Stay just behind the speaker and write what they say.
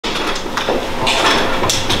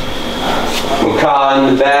Boom, Kyle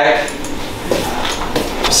in the back.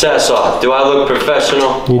 Sassoff, do I look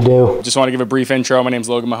professional? You do. Just want to give a brief intro. My name is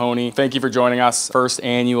Logan Mahoney. Thank you for joining us. First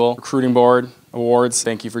annual Recruiting Board Awards.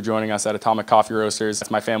 Thank you for joining us at Atomic Coffee Roasters. It's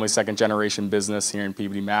my family's second generation business here in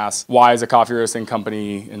Peabody, Mass. Why is a coffee roasting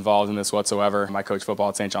company involved in this whatsoever? My coach football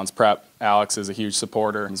at St. John's Prep, Alex, is a huge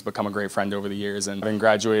supporter. He's become a great friend over the years, and having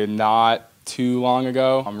graduated not too long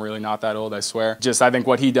ago. I'm really not that old, I swear. Just I think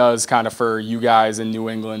what he does kind of for you guys in New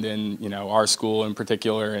England and, you know, our school in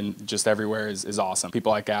particular and just everywhere is awesome.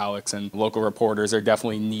 People like Alex and local reporters are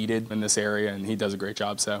definitely needed in this area, and he does a great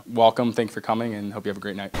job. So welcome, thank you for coming, and hope you have a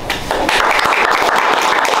great night.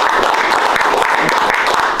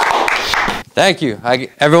 Thank you.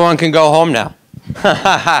 Everyone can go home now.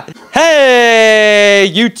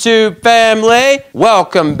 Hey, YouTube family.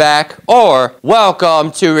 Welcome back, or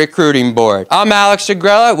welcome to Recruiting Board. I'm Alex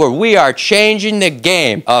Agrella, where we are changing the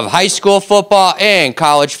game of high school football and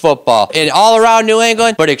college football in all around New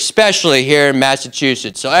England, but especially here in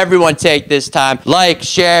Massachusetts. So everyone take this time, like,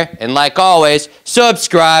 share, and like always,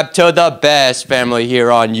 subscribe to the best family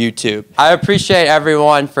here on YouTube. I appreciate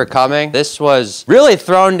everyone for coming. This was really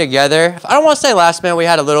thrown together. I don't want to say last minute, we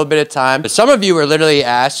had a little bit of time, but some of you were literally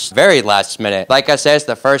asked very last minute. Like I said, it's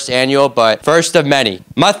the first annual, but first of many.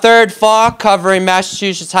 My third fall covering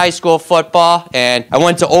Massachusetts high school football, and I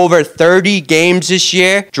went to over 30 games this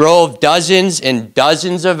year, drove dozens and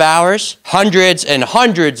dozens of hours, hundreds and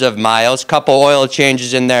hundreds of miles, couple oil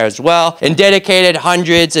changes in there as well, and dedicated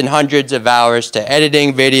hundreds and hundreds of hours to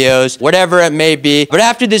editing videos, whatever it may be. But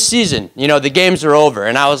after this season, you know, the games are over,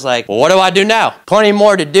 and I was like, well, what do I do now? Plenty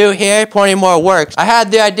more to do here, plenty more work. I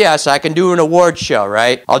had the idea, so I can do an award show,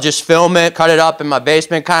 right? I'll just film it, cut it up in my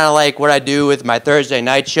basement, kind of like what I do with my Thursday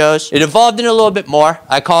night shows. It evolved in a little bit more.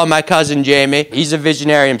 I call my cousin Jamie. He's a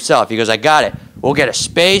visionary himself. He goes, I got it. We'll get a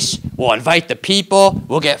space. We'll invite the people.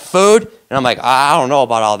 We'll get food. And I'm like, I don't know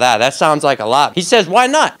about all that. That sounds like a lot. He says, why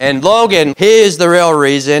not? And Logan, he is the real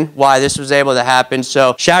reason why this was able to happen.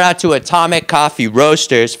 So shout out to Atomic Coffee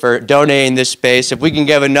Roasters for donating this space. If we can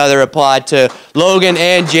give another applaud to Logan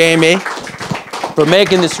and Jamie for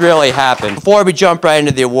making this really happen. Before we jump right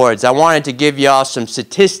into the awards, I wanted to give y'all some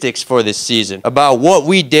statistics for this season about what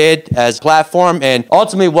we did as a platform and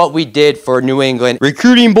ultimately what we did for New England.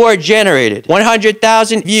 Recruiting Board generated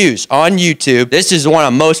 100,000 views on YouTube. This is one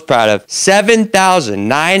I'm most proud of.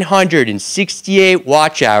 7,968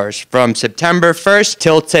 watch hours from September 1st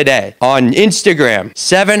till today. On Instagram,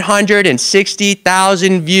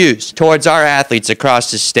 760,000 views towards our athletes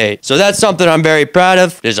across the state. So that's something I'm very proud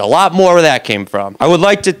of. There's a lot more where that came from. I would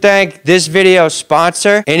like to thank this video's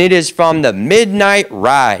sponsor, and it is from the Midnight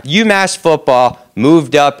Ride. UMass football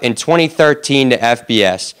moved up in 2013 to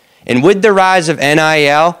FBS, and with the rise of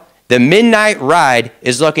NIL, the Midnight Ride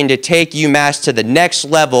is looking to take UMass to the next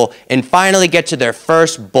level and finally get to their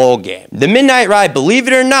first bowl game. The Midnight Ride, believe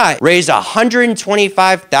it or not, raised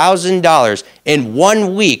 $125,000 in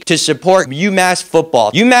 1 week to support UMass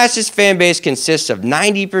football. UMass's fan base consists of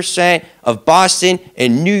 90% of Boston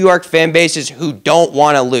and New York fan bases who don't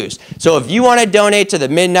want to lose. So if you want to donate to the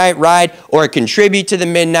Midnight Ride or contribute to the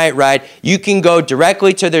Midnight Ride, you can go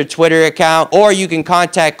directly to their Twitter account or you can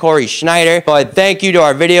contact Corey Schneider. But thank you to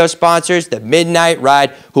our video sponsors, the Midnight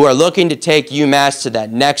Ride, who are looking to take UMass to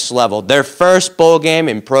that next level, their first bowl game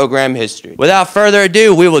in program history. Without further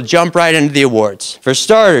ado, we will jump right into the awards. For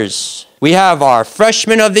starters, we have our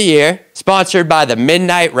Freshman of the Year, sponsored by the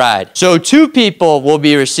Midnight Ride. So 2 people will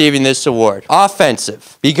be receiving this award.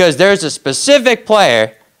 Offensive, because there's a specific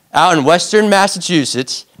player out in Western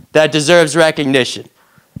Massachusetts that deserves recognition.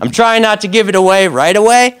 I'm trying not to give it away right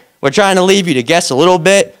away. We're trying to leave you to guess a little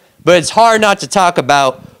bit, but it's hard not to talk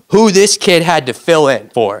about who this kid had to fill in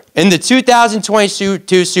for. In the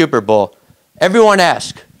 2022 Super Bowl, everyone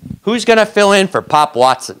asked, who's going to fill in for Pop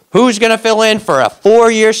Watson? Who's going to fill in for a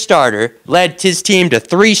 4-year starter, led his team to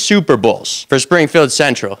 3 Super Bowls for Springfield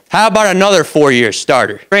Central? How about another 4-year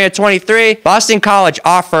starter? Spring of 23, Boston College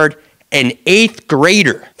offered an 8th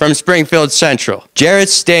grader from Springfield Central. Jarrett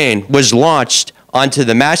Stain was launched onto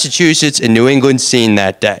the Massachusetts and New England scene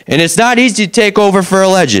that day. And it's not easy to take over for a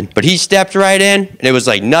legend, but he stepped right in, and it was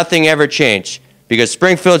like nothing ever changed, because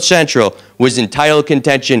Springfield Central was in title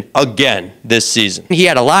contention again this season. He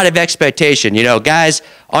had a lot of expectation. You know, guys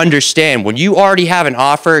understand when you already have an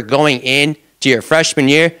offer going in to your freshman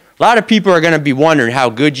year, a lot of people are going to be wondering how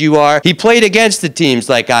good you are. He played against the teams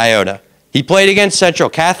like Iota. He played against Central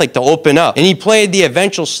Catholic to open up, and he played the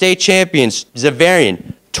eventual state champions,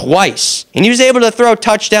 Xaverian, twice. And he was able to throw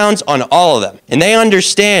touchdowns on all of them. And they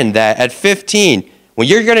understand that at 15, when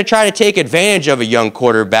you're going to try to take advantage of a young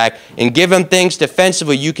quarterback and give him things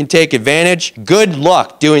defensively you can take advantage, good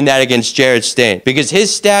luck doing that against Jared Stain, because his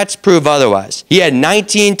stats prove otherwise. He had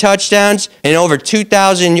 19 touchdowns and over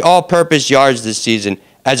 2,000 all-purpose yards this season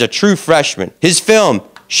as a true freshman. His film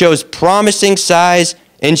shows promising size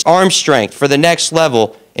and arm strength for the next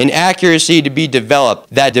level and accuracy to be developed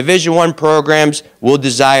that Division I programs will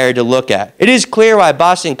desire to look at. It is clear why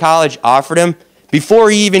Boston College offered him before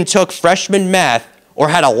he even took freshman math or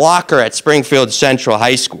had a locker at Springfield Central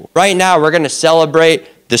High School. Right now, we're going to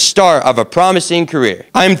celebrate the start of a promising career.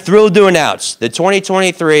 I'm thrilled to announce the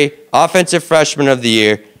 2023 Offensive Freshman of the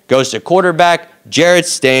Year goes to quarterback Jared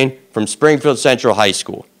Stain from Springfield Central High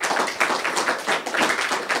School.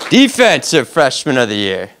 Defensive Freshman of the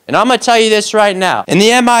Year. And I'm going to tell you this right now. In the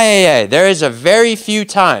MIAA, there is a very few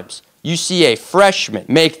times you see a freshman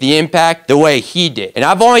make the impact the way he did. And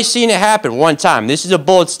I've only seen it happen one time. This is a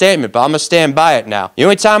bold statement, but I'm going to stand by it now. The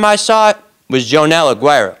only time I saw it was Jonel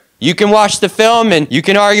Aguero. You can watch the film and you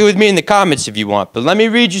can argue with me in the comments if you want, but let me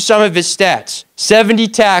read you some of his stats. 70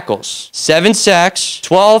 tackles, 7 sacks,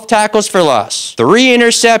 12 tackles for loss, 3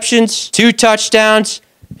 interceptions, 2 touchdowns,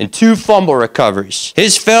 and 2 fumble recoveries.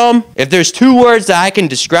 His film, if there's 2 words that I can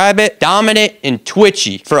describe it, dominant and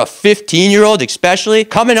twitchy. For a 15-year-old especially,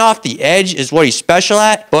 coming off the edge is what he's special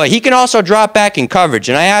at, but he can also drop back in coverage.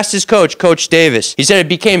 And I asked his coach, Coach Davis, he said it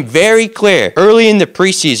became very clear early in the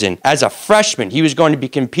preseason, as a freshman, he was going to be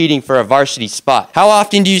competing for a varsity spot. How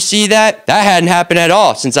often do you see that? That hadn't happened at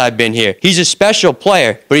all since I've been here. He's a special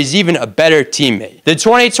player, but he's even a better teammate. The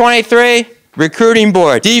 2023 Recruiting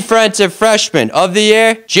Board Defensive Freshman of the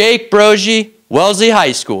Year, Jake Brogy, Wellesley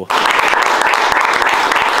High School.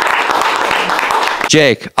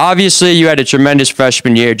 Jake, obviously you had a tremendous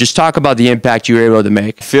freshman year. Just talk about the impact you were able to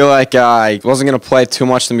make. I feel like I wasn't going to play too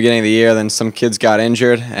much in the beginning of the year. Then some kids got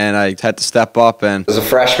injured, and I had to step up. And as a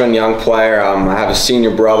freshman, young player, I have a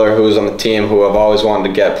senior brother who's on the team who I've always wanted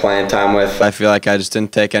to get playing time with. I feel like I just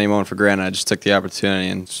didn't take any moment for granted. I just took the opportunity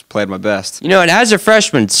and just played my best. You know, and as a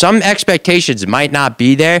freshman, some expectations might not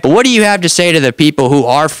be there. But what do you have to say to the people who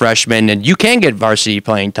are freshmen and you can get varsity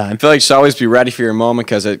playing time? I feel like you should always be ready for your moment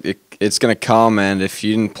because it's going to come, and if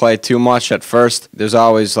you didn't play too much at first, there's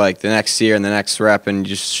always like the next year and the next rep, and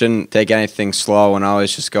you just shouldn't take anything slow and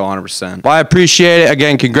always just go 100%. Well, I appreciate it.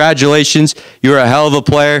 Again, congratulations. You're a hell of a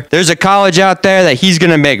player. There's a college out there that he's going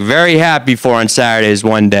to make very happy for on Saturdays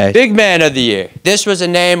one day. Big Man of the Year. This was a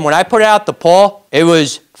name, when I put out the poll, it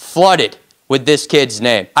was flooded with this kid's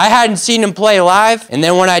name. I hadn't seen him play live, and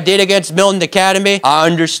then when I did against Milton Academy, I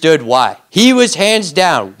understood why. He was hands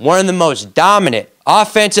down one of the most dominant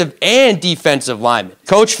offensive and defensive linemen.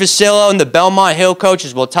 Coach Facillo and the Belmont Hill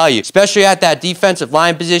coaches will tell you, especially at that defensive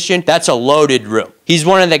line position, that's a loaded room. He's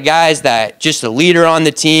one of the guys that just a leader on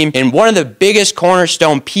the team and one of the biggest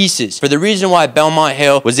cornerstone pieces for the reason why Belmont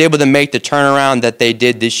Hill was able to make the turnaround that they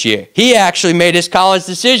did this year. He actually made his college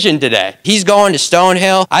decision today. He's going to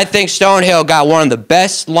Stonehill. I think Stonehill got one of the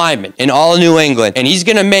best linemen in all of New England, and he's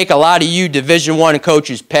going to make a lot of you Division I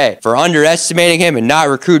coaches pay for underestimating him and not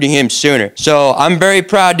recruiting him sooner. So I'm very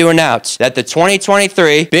proud to announce that the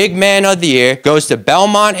 2023 Big Man of the Year goes to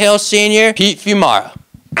Belmont Hill senior Pete Fumaro.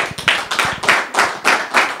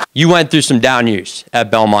 You went through some down years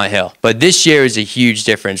at Belmont Hill, but this year is a huge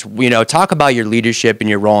difference. You know, talk about your leadership and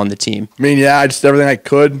your role on the team. I mean, yeah, I just did everything I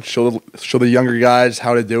could, show the younger guys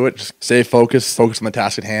how to do it, just stay focused, focus on the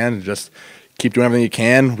task at hand, and just keep doing everything you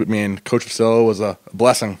can. I mean, Coach Facillo was a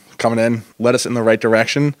blessing coming in, led us in the right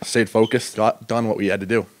direction, stayed focused, got done what we had to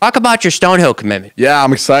do. Talk about your Stonehill commitment. Yeah,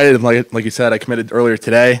 I'm excited. Like you said, I committed earlier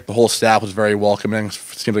today. The whole staff was very welcoming. It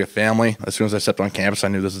seemed like a family. As soon as I stepped on campus, I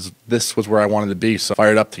knew this was where I wanted to be, so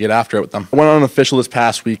fired up to get after it with them. I went unofficial this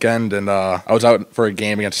past weekend, and I was out for a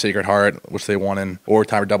game against Sacred Heart, which they won in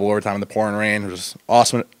overtime or double overtime in the pouring rain. It was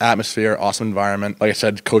awesome atmosphere, awesome environment. Like I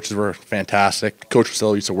said, coaches were fantastic. Coach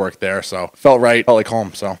Facillo used to work there, so felt right, felt like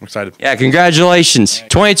home, so I'm excited. Yeah, congratulations.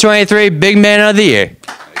 2023 Big Man of the Year.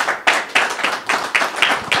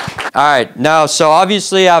 All right, now, so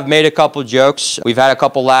obviously I've made a couple jokes. We've had a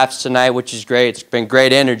couple laughs tonight, which is great. It's been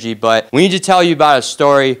great energy, but we need to tell you about a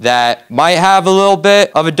story that might have a little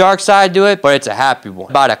bit of a dark side to it, but it's a happy one.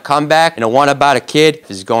 About a comeback and a one about a kid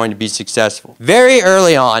is going to be successful. Very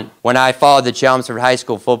early on, when I followed the Chelmsford High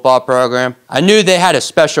School football program, I knew they had a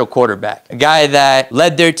special quarterback, a guy that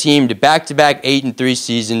led their team to back-to-back 8-3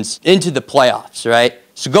 seasons into the playoffs, right?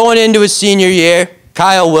 So going into his senior year,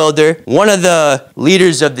 Kyle Wilder, one of the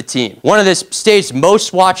leaders of the team, one of the state's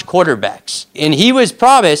most watched quarterbacks. And he was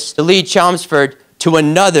promised to lead Chelmsford to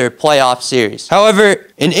another playoff series. However,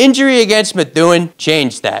 an injury against Methuen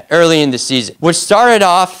changed that early in the season. What started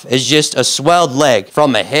off as just a swelled leg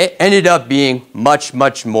from a hit ended up being much,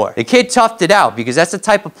 much more. The kid toughed it out because that's the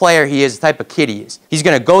type of player he is, the type of kid he is. He's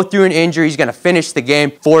going to go through an injury. He's going to finish the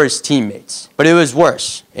game for his teammates. But it was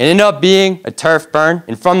worse. It ended up being a turf burn.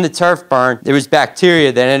 And from the turf burn, there was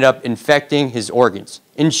bacteria that ended up infecting his organs.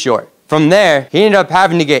 In short, from there, he ended up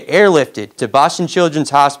having to get airlifted to Boston Children's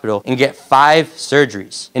Hospital and get 5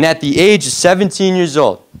 surgeries. And at the age of 17 years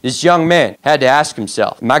old, this young man had to ask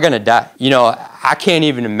himself, am I going to die? You know, I can't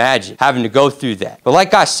even imagine having to go through that. But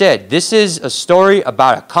like I said, this is a story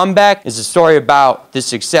about a comeback. It's a story about the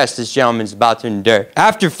success this gentleman's about to endure.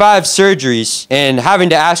 After 5 surgeries and having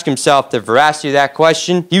to ask himself the veracity of that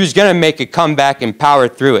question, he was going to make a comeback and power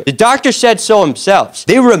through it. The doctor said so himself.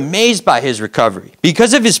 They were amazed by his recovery.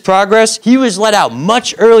 Because of his progress, he was let out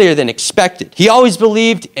much earlier than expected. He always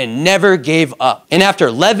believed and never gave up. And after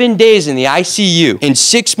 11 days in the ICU and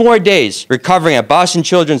 6 more days recovering at Boston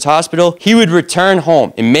Children's Hospital, he would return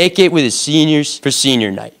home and make it with his seniors for senior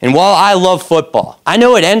night. And while I love football, I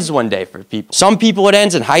know it ends one day for people. Some people it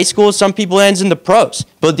ends in high school, some people it ends in the pros.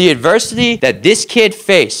 But the adversity that this kid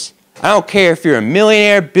faced, I don't care if you're a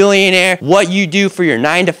millionaire, billionaire, what you do for your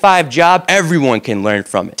 9-to-5 job, everyone can learn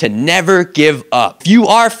from it. To never give up. If you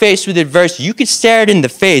are faced with adversity, you can stare it in the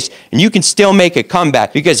face and you can still make a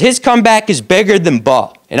comeback because his comeback is bigger than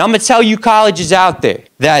ball. And I'm going to tell you colleges out there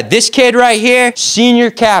that this kid right here, senior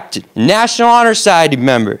captain, National Honor Society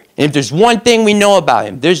member, and if there's one thing we know about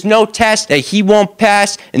him, there's no test that he won't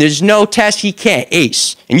pass, and there's no test he can't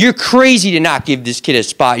ace. And you're crazy to not give this kid a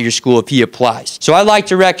spot at your school if he applies. So I'd like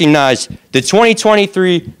to recognize the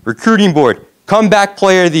 2023 Recruiting Board Comeback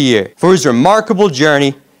Player of the Year for his remarkable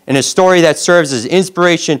journey and a story that serves as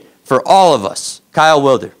inspiration for all of us, Kyle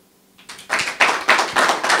Wilder.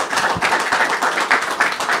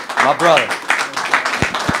 My brother.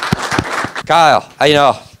 Kyle, I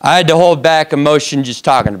had to hold back emotion just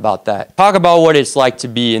talking about that. Talk about what it's like to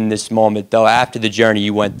be in this moment, though, after the journey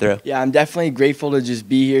you went through. Yeah, I'm definitely grateful to just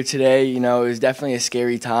be here today. You know, it was definitely a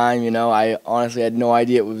scary time. You know, I honestly had no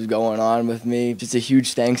idea what was going on with me. Just a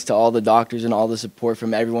huge thanks to all the doctors and all the support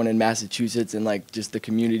from everyone in Massachusetts and, like, just the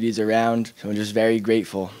communities around. So I'm just very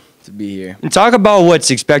grateful to be here. And talk about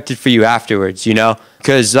what's expected for you afterwards, you know?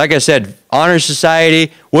 Because, like I said, Honor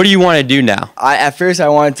Society, what do you want to do now? At first, I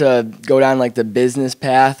wanted to go down, like, the business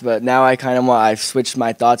path, but now I've switched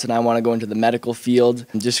my thoughts and I want to go into the medical field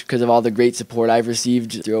just because of all the great support I've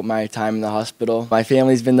received throughout my time in the hospital. My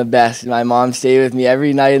family's been the best. My mom stayed with me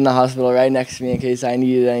every night in the hospital right next to me in case I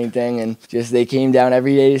needed anything, and just they came down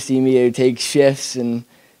every day to see me. They would take shifts and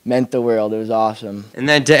meant the world. It was awesome. And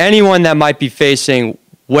then to anyone that might be facing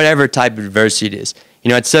whatever type of adversity it is. You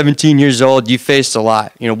know, at 17 years old, you faced a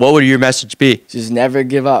lot. You know, what would your message be? Just never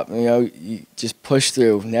give up. You know, you just push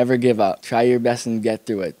through. Never give up. Try your best and get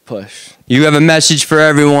through it. Push. You have a message for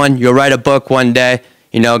everyone. You'll write a book one day.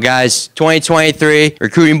 You know, guys, 2023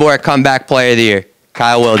 Recruiting Board Comeback Player of the Year,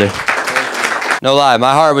 Kyle Wilder. No lie,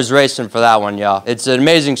 my heart was racing for that one, y'all. It's an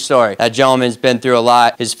amazing story. That gentleman's been through a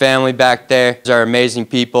lot. His family back there are amazing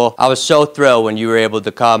people. I was so thrilled when you were able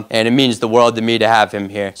to come, and it means the world to me to have him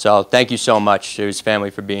here. So thank you so much to his family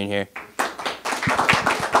for being here.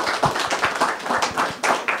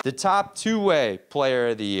 The top two-way player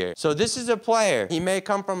of the year. So this is a player. He may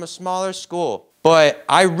come from a smaller school, but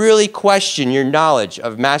I really question your knowledge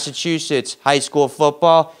of Massachusetts high school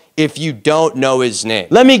football if you don't know his name.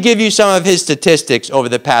 Let me give you some of his statistics over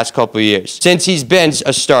the past couple of years since he's been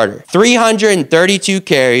a starter. 332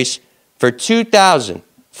 carries for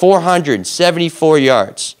 2,474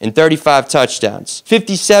 yards and 35 touchdowns.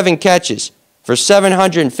 57 catches for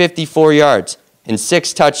 754 yards and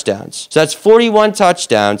 6 touchdowns. So that's 41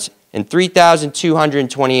 touchdowns and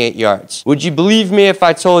 3,228 yards. Would you believe me if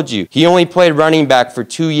I told you he only played running back for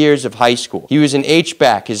 2 years of high school? He was an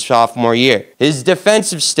H-back his sophomore year. His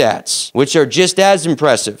defensive stats, which are just as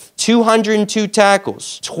impressive, 202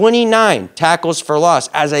 tackles, 29 tackles for loss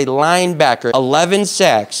as a linebacker, 11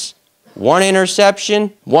 sacks, 1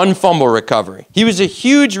 interception, 1 fumble recovery. He was a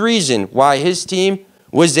huge reason why his team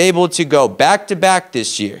was able to go back-to-back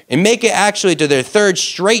this year and make it actually to their 3rd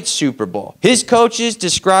straight Super Bowl. His coaches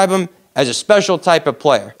describe him as a special type of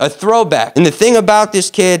player, a throwback. And the thing about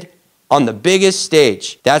this kid, on the biggest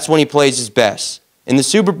stage, that's when he plays his best. In the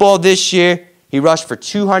Super Bowl this year, he rushed for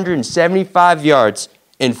 275 yards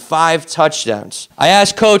and 5 touchdowns. I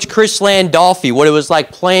asked Coach Chris Landolfi what it was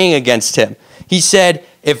like playing against him. He said,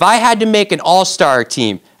 if I had to make an all-star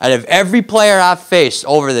team out of every player I've faced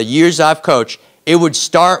over the years I've coached, it would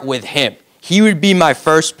start with him. he would be my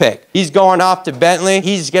first pick. He's going off to Bentley.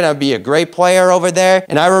 He's going to be a great player over there.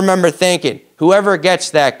 And I remember thinking, whoever gets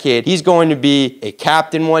that kid, he's going to be a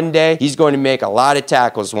captain one day. He's going to make a lot of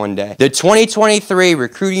tackles one day. The 2023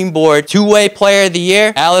 Recruiting Board Two-Way Player of the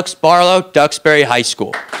Year, Alex Barlow, Duxbury High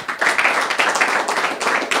School.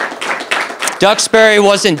 Duxbury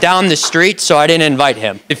wasn't down the street, so I didn't invite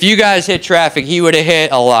him. If you guys hit traffic, he would have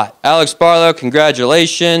hit a lot. Alex Barlow,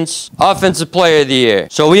 congratulations. Offensive Player of the Year.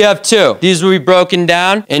 So we have two. These will be broken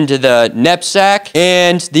down into the NEPSAC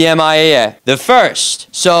and the MIAA. The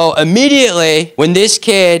first. So immediately when this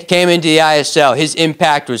kid came into the ISL, his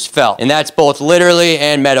impact was felt. And that's both literally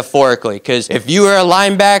and metaphorically. Because if you were a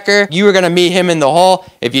linebacker, you were going to meet him in the hole.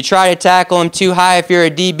 If you try to tackle him too high, if you're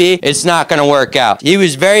a DB, it's not going to work out. He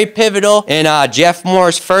was very pivotal in Jeff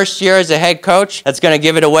Moore's first year as a head coach. That's going to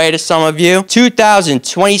give it away to some of you.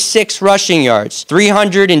 2,026 rushing yards,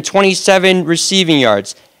 327 receiving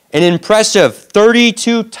yards, an impressive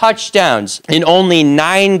 32 touchdowns in only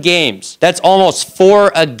 9 games. That's almost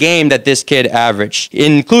 4 a game that this kid averaged,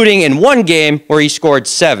 including in one game where he scored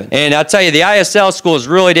 7. And I'll tell you, the ISL schools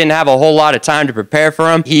really didn't have a whole lot of time to prepare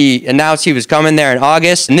for him. He announced he was coming there in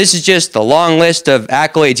August, and this is just the long list of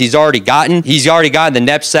accolades he's already gotten. He's already gotten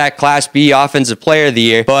the NEPSAC Class B Offensive Player of the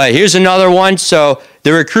Year. But here's another one. So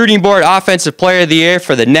the Recruiting Board Offensive Player of the Year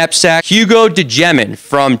for the NEPSAC, Hugo DeGemin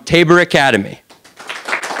from Tabor Academy.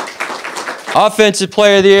 Offensive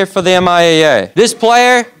Player of the Year for the MIAA. This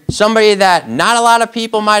player, somebody that not a lot of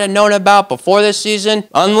people might have known about before this season,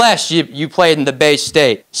 unless you played in the Bay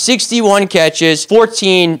State. 61 catches,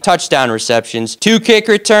 14 touchdown receptions, 2 kick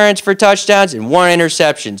returns for touchdowns, and 1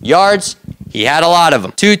 interception. Yards, he had a lot of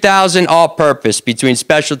them. 2,000 all-purpose between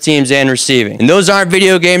special teams and receiving. And those aren't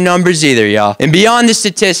video game numbers either, y'all. And beyond the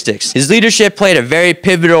statistics, his leadership played a very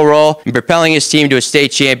pivotal role in propelling his team to a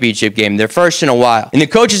state championship game, their first in a while. And the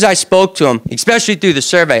coaches I spoke to him, especially through the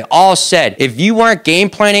survey, all said if you weren't game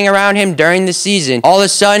planning around him during the season, all of a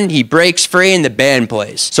sudden he breaks free and the band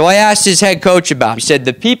plays. So I asked his head coach about it. He said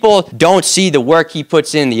the people don't see the work he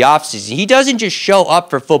puts in the offseason. He doesn't just show up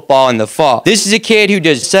for football in the fall. This is a kid who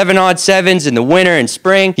does 7-on-7s in the winter and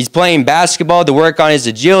spring. He's playing basketball to work on his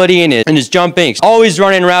agility and his jumping. He's always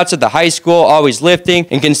running routes at the high school, always lifting,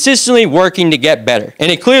 and consistently working to get better.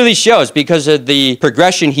 And it clearly shows because of the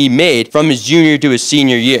progression he made from his junior to his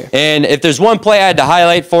senior year. And if there's one play I had to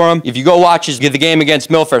highlight for him, if you go watch the game against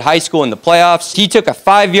Milford High School in the playoffs, he took a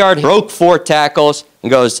 5-yard, broke 4 tackles, and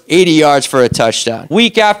goes 80 yards for a touchdown.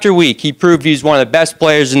 Week after week, he proved he's one of the best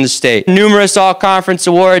players in the state. Numerous all-conference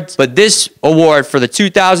awards, but this award for the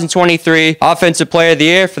 2023 Offensive Player of the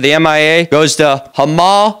Year for the MIA goes to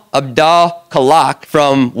Hamal Abdal Kalak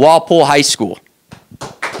from Walpole High School.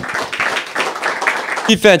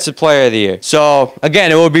 Defensive Player of the Year. So,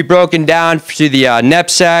 again, it will be broken down to the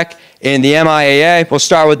NEPSAC and the MIAA. We'll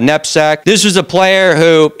start with NEPSAC. This was a player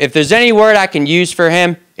who, if there's any word I can use for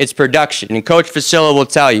him, it's production. And Coach Facilla will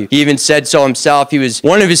tell you. He even said so himself. He was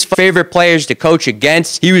one of his favorite players to coach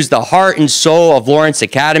against. He was the heart and soul of Lawrence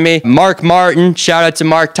Academy. Mark Martin, shout out to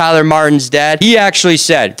Mark, Tyler Martin's dad. He actually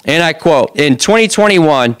said, and I quote, in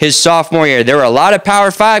 2021, his sophomore year, there were a lot of Power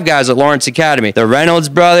 5 guys at Lawrence Academy. The Reynolds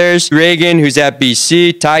brothers, Reagan, who's at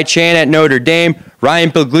BC, Ty Chan at Notre Dame,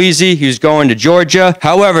 Ryan Puglisi, who's going to Georgia.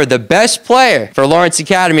 However, the best player for Lawrence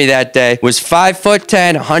Academy that day was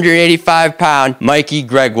 5'10", 185-pound Mikey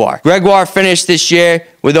Gregoire. Gregoire finished this year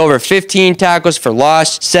with over 15 tackles for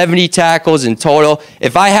loss, 70 tackles in total.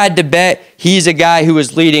 If I had to bet, he's a guy who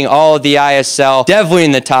was leading all of the ISL, definitely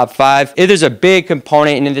in the top 5. If there's a big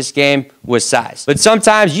component in this game with size. But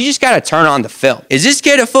sometimes you just got to turn on the film. Is this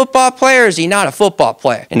kid a football player or is he not a football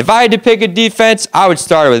player? And if I had to pick a defense, I would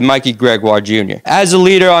start with Mikey Gregoire Jr. As a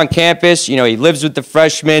leader on campus, you know, he lives with the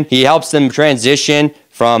freshmen. He helps them transition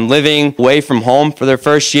from living away from home for their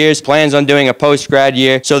first years, plans on doing a post-grad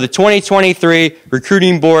year. So the 2023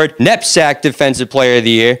 Recruiting Board NEPSAC Defensive Player of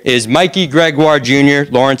the Year is Mikey Gregoire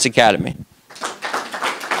Jr., Lawrence Academy.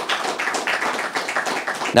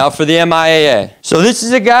 Now for the MIAA. So this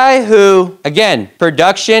is a guy who, again,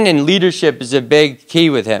 production and leadership is a big key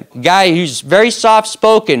with him. A guy who's very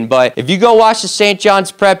soft-spoken, but if you go watch the St. John's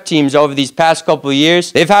prep teams over these past couple of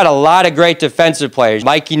years, they've had a lot of great defensive players.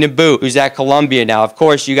 Mikey Naboo, who's at Columbia now. Of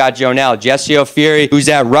course, you got Jonell. Jesse O'Fury, who's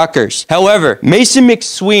at Rutgers. However, Mason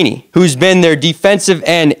McSweeney, who's been their defensive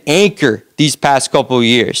end anchor these past couple of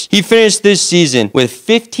years. He finished this season with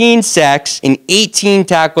 15 sacks and 18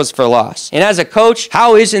 tackles for loss. And as a coach,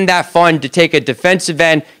 how isn't that fun to take a defensive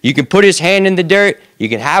end? You can put his hand in the dirt, you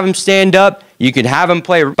can have him stand up, you can have him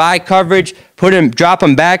play by coverage, drop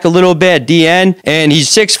him back a little bit at the end, and he's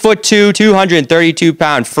 6'2",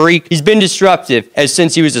 232-pound freak. He's been disruptive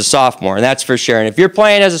since he was a sophomore, and that's for sure. And if you're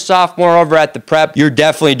playing as a sophomore over at the prep, you're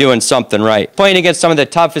definitely doing something right. Playing against some of the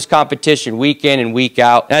toughest competition week in and week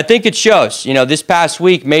out. And I think it shows. You know, this past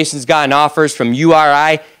week, Mason's gotten offers from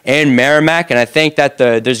URI and Merrimack, and I think that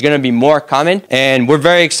there's going to be more coming. And we're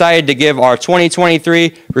very excited to give our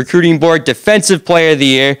 2023 Recruiting Board Defensive Player of the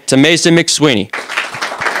Year to Mason McSweeney.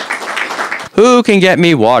 Who can get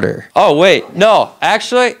me water? Oh, wait. No,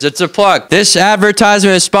 actually, it's a plug. This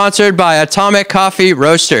advertisement is sponsored by Atomic Coffee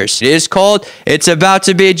Roasters. It is cold. It's about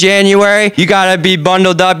to be January. You got to be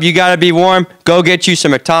bundled up. You got to be warm. Go get you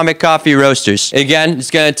some Atomic Coffee Roasters. Again,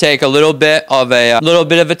 it's going to take a little bit of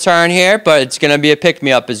a turn here, but it's going to be a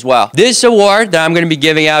pick-me-up as well. This award that I'm going to be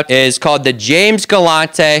giving out is called the James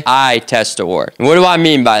Galante Eye Test Award. And what do I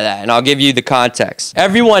mean by that? And I'll give you the context.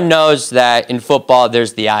 Everyone knows that in football,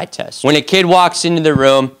 there's the eye test. When a kid walks into the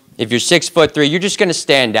room, if you're 6'3", you're just going to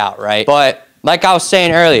stand out, right? But like I was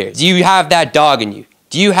saying earlier, do you have that dog in you?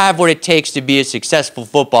 Do you have what it takes to be a successful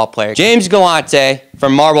football player? James Galante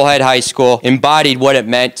from Marblehead High School embodied what it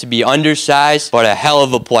meant to be undersized, but a hell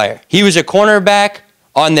of a player. He was a cornerback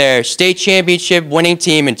on their state championship winning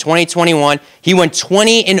team in 2021. He went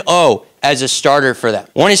 20-0 as a starter for them.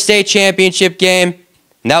 Won a state championship game,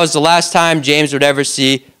 and that was the last time James would ever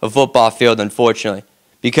see a football field, unfortunately,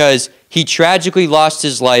 because he tragically lost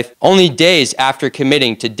his life only days after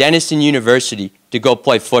committing to Denison University to go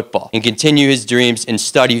play football and continue his dreams and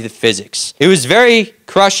study the physics. It was very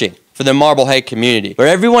crushing for the Marblehead community, where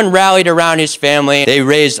everyone rallied around his family. They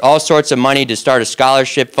raised all sorts of money to start a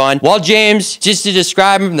scholarship fund. While James, just to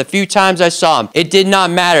describe him the few times I saw him, it did not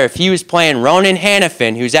matter if he was playing Ronan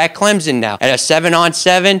Hannafin, who's at Clemson now, at a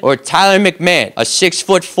 7-on-7, or Tyler McMahon, a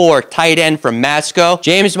 6'4" tight end from Masco.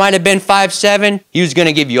 James might have been 5'7". He was going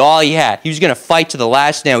to give you all he had. He was going to fight to the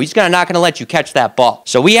last nail. He's not going to let you catch that ball.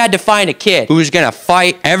 So we had to find a kid who was going to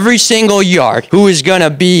fight every single yard, who was going to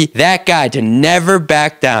be that guy to never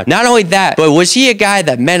back down. Not only that, but was he a guy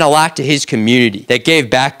that meant a lot to his community, that gave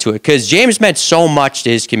back to it? Because James meant so much to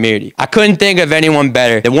his community. I couldn't think of anyone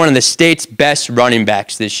better than one of the state's best running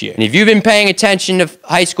backs this year. And if you've been paying attention to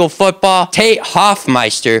high school football, Tate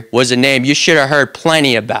Hoffmeister was a name you should have heard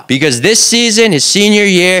plenty about. Because this season, his senior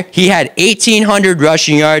year, he had 1,800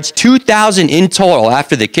 rushing yards, 2,000 in total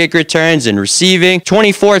after the kick returns and receiving,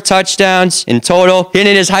 24 touchdowns in total.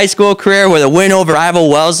 Ended his high school career with a win over Ival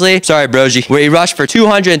Wellesley, where he rushed for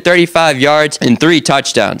 235 yards and 3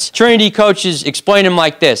 touchdowns. Trinity coaches explain him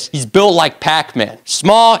like this: he's built like Pac-Man,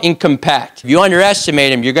 small and compact. If you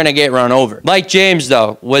underestimate him, you're going to get run over. Like James,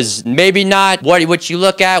 though, was maybe not what you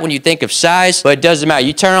look at when you think of size, but it doesn't matter.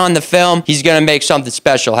 You turn on the film, he's going to make something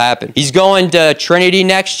special happen. He's going to Trinity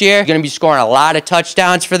next year. He's going to be scoring a lot of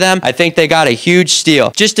touchdowns for them. I think they got a huge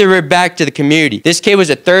steal. Just to rip back to the community, this kid was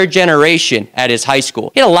a 3rd generation at his high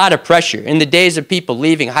school. He had a lot of pressure. In the days of people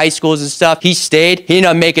leaving high schools and stuff, he stayed. He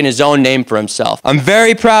ended up making his own name for himself. I'm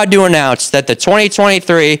very proud to announce that the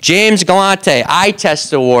 2023 James Galante Eye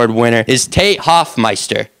Test Award winner is Tate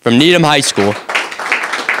Hoffmeister from Needham High School.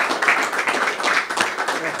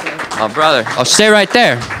 Oh, brother, I'll stay right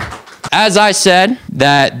there. As I said,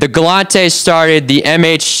 that the Galantes started the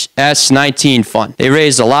MHS 19 Fund. They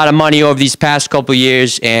raised a lot of money over these past couple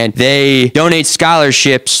years, and they donate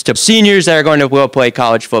scholarships to seniors that are going to go play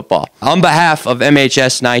college football. On behalf of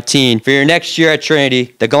MHS 19, for your next year at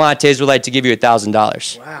Trinity, the Galantes would like to give you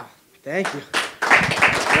 $1,000. Wow, thank you.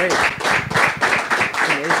 Great.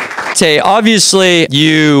 Tay, obviously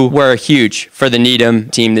you were huge for the Needham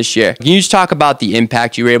team this year. Can you just talk about the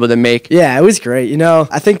impact you were able to make? Yeah, it was great. You know,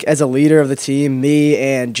 I think as a leader of the team, me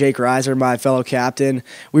and Jake Reiser, my fellow captain,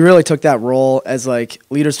 we really took that role as like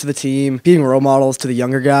leaders to the team, being role models to the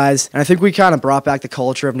younger guys. And I think we kind of brought back the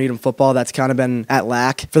culture of Needham football that's kind of been at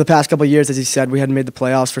lack for the past couple of years. As you said, we hadn't made the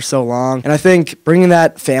playoffs for so long. And I think bringing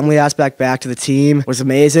that family aspect back to the team was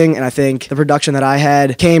amazing. And I think the production that I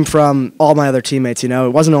had came from all my other teammates. You know,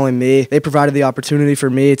 it wasn't only me. They provided the opportunity for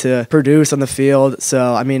me to produce on the field.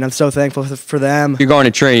 So, I mean, I'm so thankful for them. You're going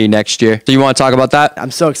to Trinity next year. Do you want to talk about that? I'm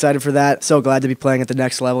so excited for that. So glad to be playing at the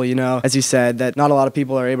next level. You know, as you said, that not a lot of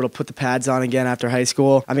people are able to put the pads on again after high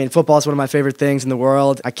school. I mean, football is one of my favorite things in the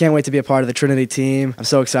world. I can't wait to be a part of the Trinity team. I'm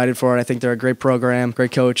so excited for it. I think they're a great program,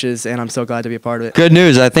 great coaches, and I'm so glad to be a part of it. Good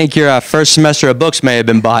news. I think your first semester of books may have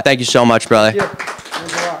been bought. Thank you so much, brother.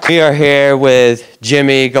 We are here with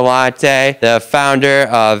Jimmy Galante, the founder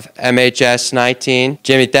of MHS 19.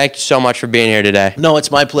 Jimmy, thank you so much for being here today. No, it's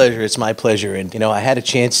my pleasure. It's my pleasure. And, you know, I had a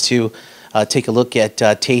chance to take a look at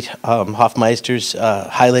Tate Hoffmeister's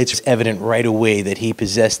highlights. It's evident right away that he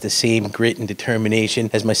possessed the same grit and determination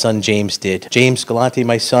as my son James did. James Galante,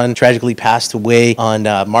 my son, tragically passed away on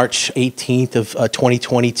March 18th of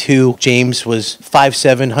 2022. James was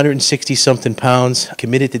 5'7", 160-something pounds,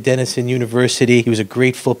 committed to Denison University. He was a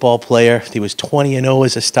great football player. He was 20-0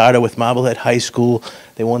 as a starter with Marblehead High School.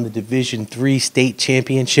 They won the Division III state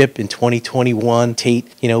championship in 2021. Tate,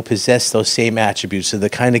 possessed those same attributes. So the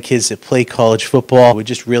kind of kids that play college football, we're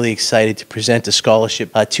just really excited to present a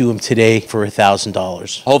scholarship to him today for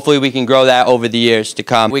 $1,000. Hopefully we can grow that over the years to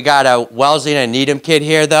come. We got a Wellesley and a Needham kid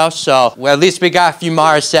here though, so at least we got a few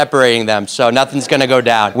Mars separating them, so nothing's gonna go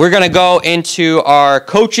down. We're gonna go into our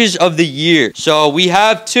coaches of the year. So we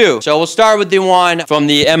have two. So we'll start with the one from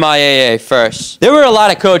the MIAA first. There were a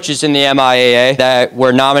lot of coaches in the MIAA that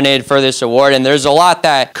were nominated for this award, and there's a lot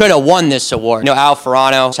that could have won this award. Al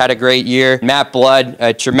Ferrano's had a great year. Matt Blood,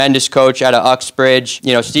 a tremendous coach out of Uxbridge.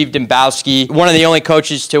 Steve Dembowski, one of the only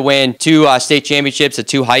coaches to win 2 state championships at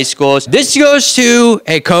 2 high schools. This goes to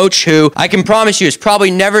a coach who I can promise you has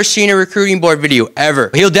probably never seen a recruiting board video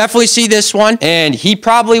ever. He'll definitely see this one, and he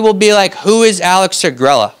probably will be like, who is Alex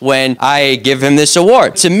Segrella when I give him this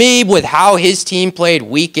award? To me, with how his team played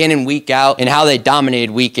week in and week out and how they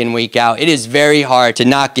dominated week in, week out, it is very hard to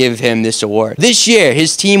not give him this award. This year,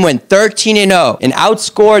 his team went 13-0 and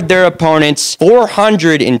outscored their opponents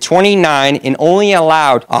 429 and only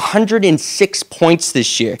allowed 106 points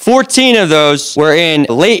this year. 14 of those were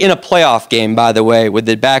late in a playoff game, by the way, with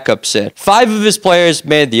the backups in. 5 of his players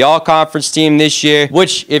made the all-conference team this year,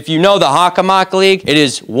 which, if you know the Hockomock League, it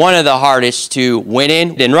is one of the hardest to win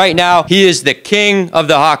in. And right now, he is the king of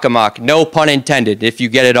the Hockomock. No pun intended, if you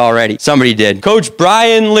get it already. Somebody did. Coach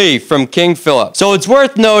Brian Lee from King Philip. So it's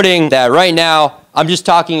worth noting that right now, I'm just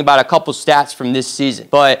talking about a couple stats from this season.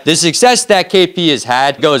 But the success that KP has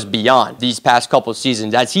had goes beyond these past couple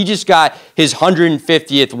seasons, as he just got his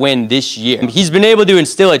 150th win this year. He's been able to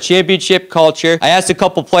instill a championship culture. I asked a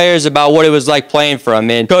couple players about what it was like playing for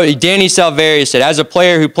him, and Danny Salveria said, as a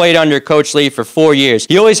player who played under Coach Lee for 4 years,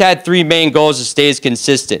 he always had 3 main goals to stay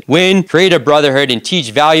consistent: win, create a brotherhood, and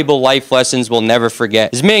teach valuable life lessons we'll never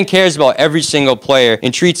forget. This man cares about every single player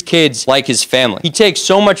and treats kids like his family. He takes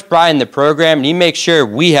so much pride in the program, and he make sure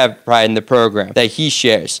we have pride in the program that he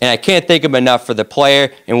shares. And I can't thank him enough for the player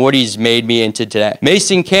and what he's made me into today.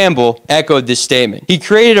 Mason Campbell echoed this statement. He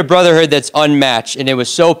created a brotherhood that's unmatched, and it was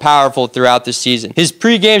so powerful throughout the season. His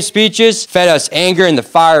pregame speeches fed us anger and the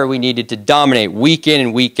fire we needed to dominate week in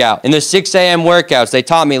and week out. In the 6 a.m. workouts, they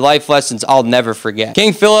taught me life lessons I'll never forget.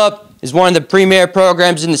 King Philip is one of the premier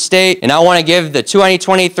programs in the state, and I want to give the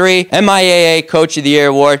 2023 MIAA Coach of the Year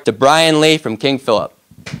award to Brian Lee from King Philip.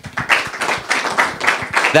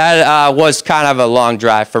 That was kind of a long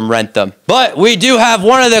drive from Rentham. But we do have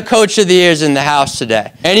one of the Coach of the Years in the house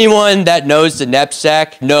today. Anyone that knows the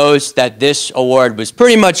NEPSAC knows that this award was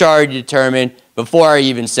pretty much already determined before I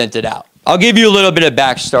even sent it out. I'll give you a little bit of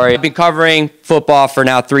backstory. I've been covering football for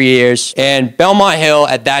now 3 years, and Belmont Hill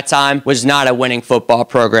at that time was not a winning football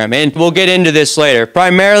program, and we'll get into this later.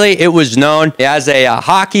 Primarily, it was known as a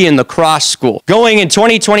hockey and lacrosse school. Going in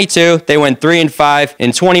 2022, they went 3-5.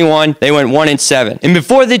 In 21, they went 1-7. And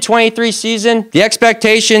before the 23 season, the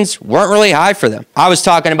expectations weren't really high for them. I was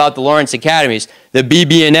talking about the Lawrence Academies, the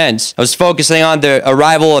BB&Ns. I was focusing on the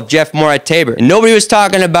arrival of Jeff Moore at Tabor, and nobody was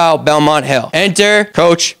talking about Belmont Hill. Enter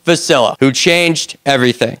Coach Vasilla, who changed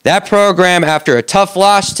everything. That program, after a tough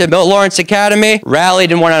loss to Lawrence Academy,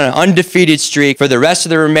 rallied and went on an undefeated streak for the rest of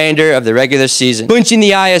the remainder of the regular season, clinching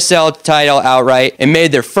the ISL title outright and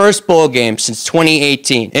made their first bowl game since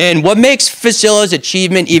 2018. And what makes Vasilla's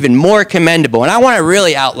achievement even more commendable, and I want to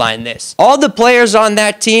really outline this, all the players on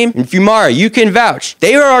that team, and Fumara, you can vouch,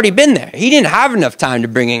 they were already been there. He didn't have enough time to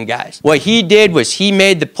bring in guys. What he did was he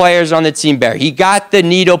made the players on the team better. He got the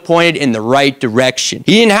needle pointed in the right direction.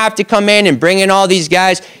 He didn't have to come in and bring in all these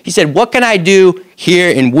guys. He said, what can I do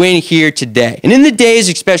here and win here today? And in the days,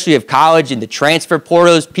 especially of college and the transfer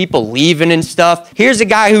portals, people leaving and stuff, here's a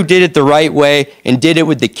guy who did it the right way and did it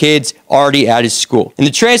with the kids already at his school. And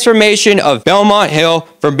the transformation of Belmont Hill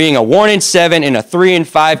from being a 1-7 and a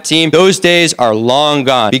 3-5 team, those days are long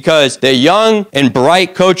gone, because the young and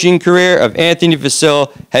bright coaching career of Anthony Vasilla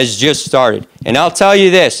has just started. And I'll tell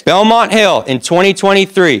you this, Belmont Hill in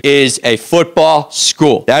 2023 is a football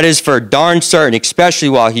school. That is for darn certain, especially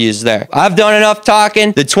while he is there. I've done enough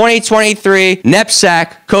talking. The 2023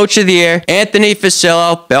 NEPSAC Coach of the Year, Anthony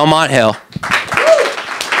Vasilla, Belmont Hill.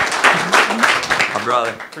 My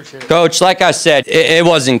brother. Coach, like I said, it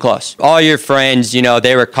wasn't close. All your friends, you know,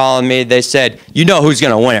 they were calling me. They said, you know who's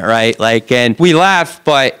going to win it, right? And we laughed,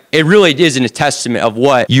 but it really isn't a testament of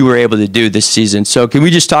what you were able to do this season. So can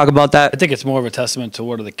we just talk about that? I think it's more of a testament to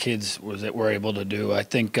what the kids were able to do. I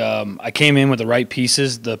think I came in with the right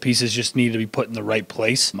pieces. The pieces just needed to be put in the right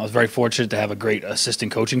place. I was very fortunate to have a great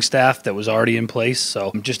assistant coaching staff that was already in place.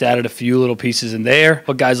 So just added a few little pieces in there.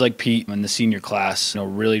 But guys like Pete and the senior class,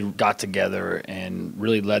 really got together and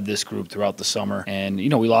really led this group throughout the summer. And,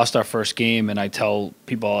 we lost our first game, and I tell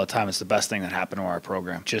people all the time it's the best thing that happened to our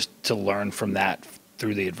program. Just to learn from that,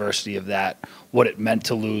 through the adversity of that, what it meant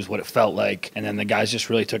to lose, what it felt like, and then the guys just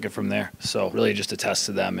really took it from there. So really just attest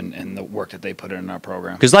to them and the work that they put in our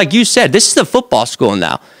program. Because like you said, this is a football school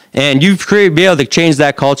now, and you've been able to change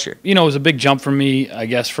that culture. It was a big jump for me, I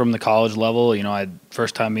guess, from the college level. I had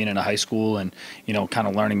first time being in a high school and, kind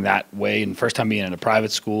of learning that way, and first time being in a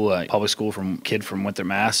private school, a public school from Winthrop,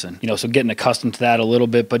 Mass. And, so getting accustomed to that a little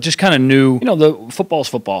bit, but just kind of knew, the football's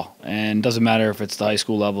football, and doesn't matter if it's the high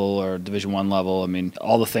school level or Division I level. I mean,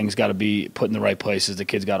 all the things got to be put in the right places. The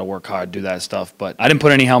kids got to work hard, do that stuff. But I didn't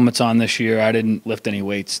put any helmets on this year. I didn't lift any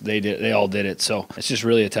weights. They all did it. So it's just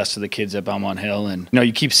really a test to the kids at Belmont Hill. And,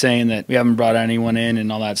 you keep saying that we haven't brought anyone in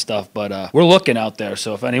and all that stuff, but we're looking out there.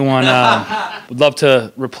 So if anyone would love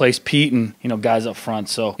to replace Pete and, guys up front.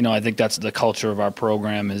 So, I think that's the culture of our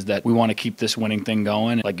program, is that we want to keep this winning thing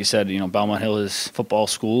going. Like you said, Belmont Hill is football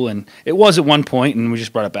school, and it was at one point, and we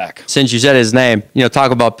just brought it back. Since you said his name,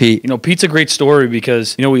 talk about Pete. Pete's a great story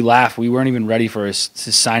because, we laugh. We weren't even ready for his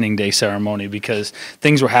signing day ceremony because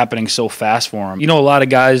things were happening so fast for him. A lot of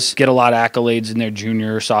guys get a lot of accolades in their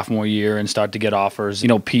junior or sophomore year and start to get offers.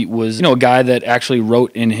 Pete was, a guy that actually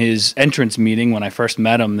wrote in his entrance meeting when I first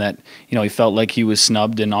met him that, he felt like he was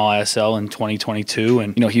snubbed in All ISL in 2022.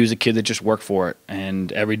 And, he was a kid that just worked for it.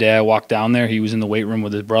 And every day I walked down there, he was in the weight room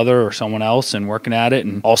with his brother or someone else and working at it.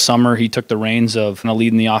 And all summer he took the reins of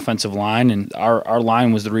leading the offensive line. And our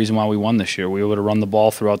line was the reason why we won this year. We were able to run the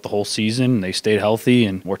ball throughout the whole season. They stayed healthy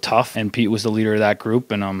and were tough. And Pete was the leader of that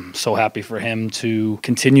group. And I'm so happy for him to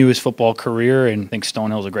continue his football career. And I think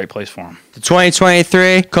Stonehill's a great place for him. The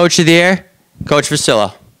 2023 Coach of the Year, Coach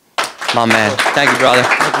Vasillo. My man. Thank you, brother.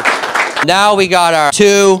 Now we got our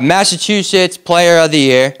 2 Massachusetts Player of the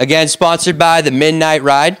Year, again sponsored by the Midnight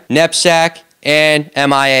Ride, NEPSAC, and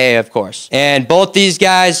MIAA, of course. And both these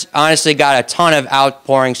guys honestly got a ton of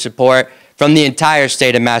outpouring support from the entire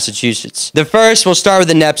state of Massachusetts. The first, we'll start with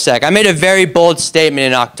the NEPSAC. I made a very bold statement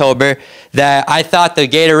in October that I thought the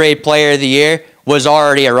Gatorade Player of the Year was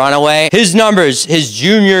already a runaway. His numbers, his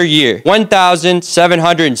junior year,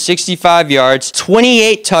 1,765 yards,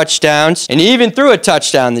 28 touchdowns, and he even threw a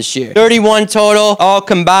touchdown this year. 31 total, all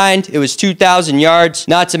combined. It was 2,000 yards.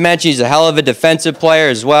 Not to mention he's a hell of a defensive player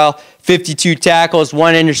as well. 52 tackles,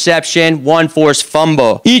 1 interception, 1 forced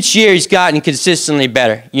fumble. Each year he's gotten consistently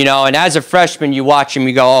better, and as a freshman you watch him,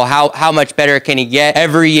 you go, oh, how much better can he get?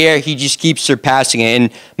 Every year he just keeps surpassing it.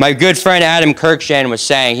 And my good friend Adam Kirkshan was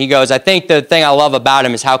saying, he goes, I think the thing I love about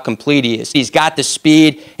him is how complete he is. He's got the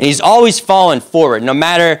speed and he's always falling forward, no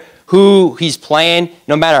matter who he's playing,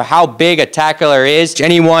 no matter how big a tackler is.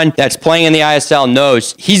 Anyone that's playing in the ISL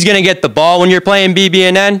knows he's going to get the ball when you're playing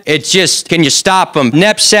BBNN. It's just, can you stop him?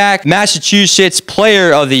 NEPSAC Massachusetts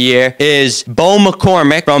Player of the Year is Bo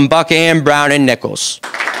McCormick from Buckingham, Brown, and Nichols.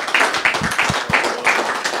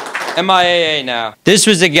 MIAA now. This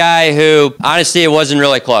was a guy who, honestly, it wasn't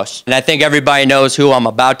really close. And I think everybody knows who I'm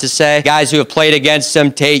about to say. Guys who have played against him,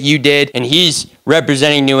 Tate, you did, and he's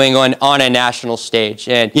representing New England on a national stage.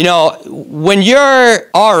 And, when you're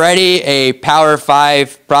already a Power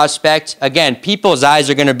 5 prospect, again, people's eyes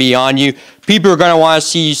are going to be on you. People are going to want to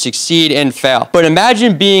see you succeed and fail. But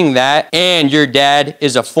imagine being that, and your dad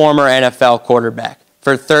is a former NFL quarterback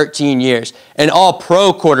for 13 years, an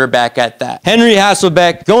all-pro quarterback at that. Henry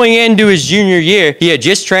Hasselbeck, going into his junior year, he had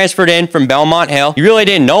just transferred in from Belmont Hill. He really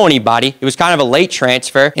didn't know anybody. It was kind of a late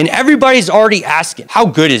transfer, and everybody's already asking, how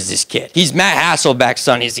good is this kid? He's Matt Hasselbeck's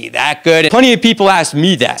son. Is he that good? And plenty of people ask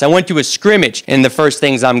me that. So I went to a scrimmage, and the first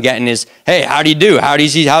things I'm getting is, hey, how'd he do?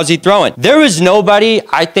 How's he throwing? There was nobody,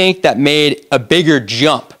 I think, that made a bigger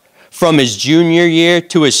jump from his junior year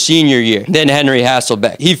to his senior year than Henry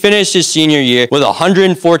Hasselbeck. He finished his senior year with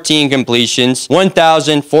 114 completions,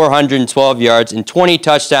 1,412 yards, and 20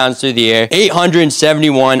 touchdowns through the air,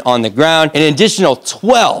 871 on the ground, an additional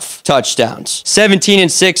 12 touchdowns.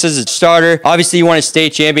 17-6 as a starter. Obviously, he won a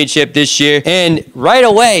state championship this year, and right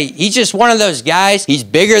away, he's just one of those guys. He's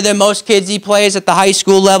bigger than most kids he plays at the high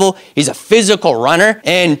school level. He's a physical runner,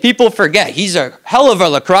 and people forget, he's a hell of a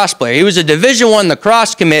lacrosse player. He was a Division I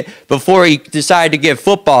lacrosse commit before he decided to give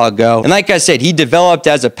football a go. And like I said, he developed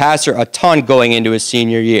as a passer a ton going into his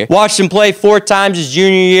senior year. Watched him play 4 times his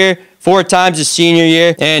junior year, 4 times his senior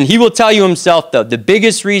year. And he will tell you himself, though, the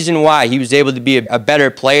biggest reason why he was able to be a better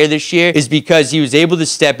player this year is because he was able to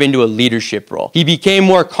step into a leadership role. He became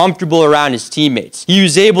more comfortable around his teammates. He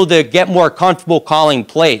was able to get more comfortable calling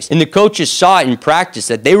plays. And the coaches saw it in practice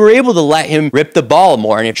that they were able to let him rip the ball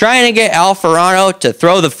more. And if trying to get Alfarano to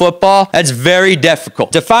throw the football, that's very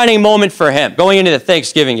difficult. Defining moment for him going into the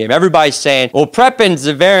Thanksgiving game. Everybody's saying, well, Prep and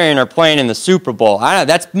Zavarian are playing in the Super Bowl. I know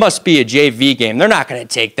that must be a JV game. They're not going to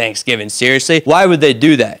take Thanksgiving seriously. Why would they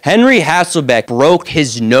do that? Henry Hasselbeck broke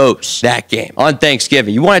his nose that game on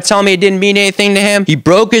Thanksgiving. You want to tell me it didn't mean anything to him? He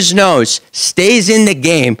broke his nose, stays in the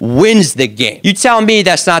game, wins the game. You tell me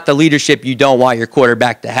that's not the leadership you don't want your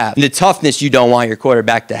quarterback to have, and the toughness you don't want your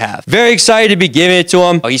quarterback to have. Very excited to be giving it to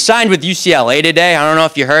him. He signed with UCLA today. I don't know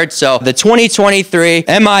if you heard. So the 2023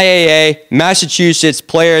 MIAA Massachusetts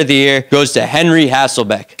Player of the Year goes to Henry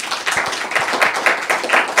Hasselbeck.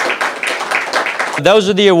 Those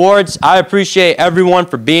are the awards. I appreciate everyone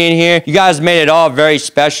for being here. You guys made it all very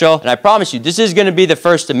special. And I promise you, this is going to be the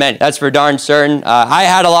first of many. That's for darn certain. I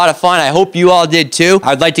had a lot of fun. I hope you all did too.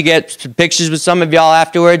 I'd like to get pictures with some of y'all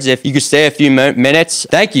afterwards if you could stay a few minutes.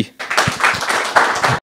 Thank you.